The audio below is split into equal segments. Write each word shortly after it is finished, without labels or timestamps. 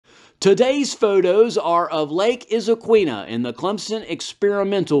Today's photos are of Lake Issaquena in the Clemson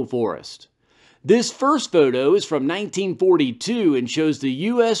Experimental Forest. This first photo is from 1942 and shows the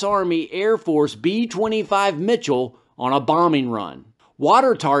U.S. Army Air Force B-25 Mitchell on a bombing run.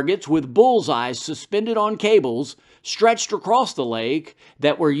 Water targets with bullseyes suspended on cables stretched across the lake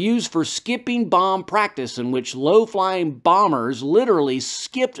that were used for skipping bomb practice, in which low-flying bombers literally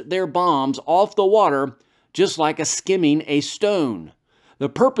skipped their bombs off the water just like a skimming a stone, the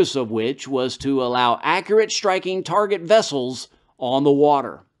purpose of which was to allow accurate striking target vessels on the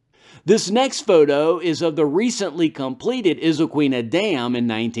water. This next photo is of the recently completed Issaquena Dam in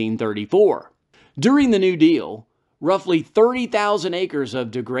 1934. During the New Deal, roughly 30,000 acres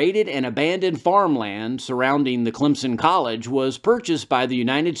of degraded and abandoned farmland surrounding the Clemson College was purchased by the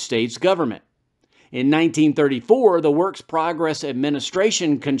United States government. In 1934, the Works Progress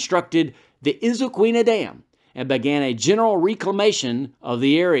Administration constructed the Issaquena Dam and began a general reclamation of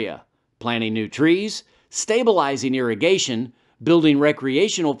the area, planting new trees, stabilizing irrigation, building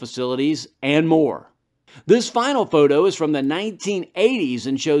recreational facilities, and more. This final photo is from the 1980s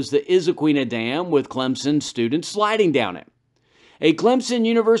and shows the Issaquena Dam with Clemson students sliding down it. A Clemson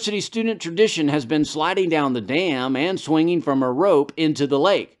University student tradition has been sliding down the dam and swinging from a rope into the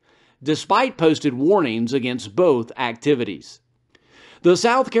lake, despite posted warnings against both activities. The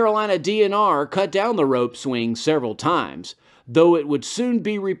South Carolina DNR cut down the rope swing several times, though it would soon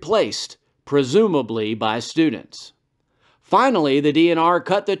be replaced, presumably by students. Finally, the DNR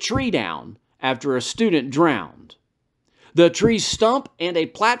cut the tree down after a student drowned. The tree's stump and a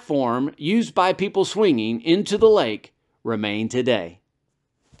platform used by people swinging into the lake remain today.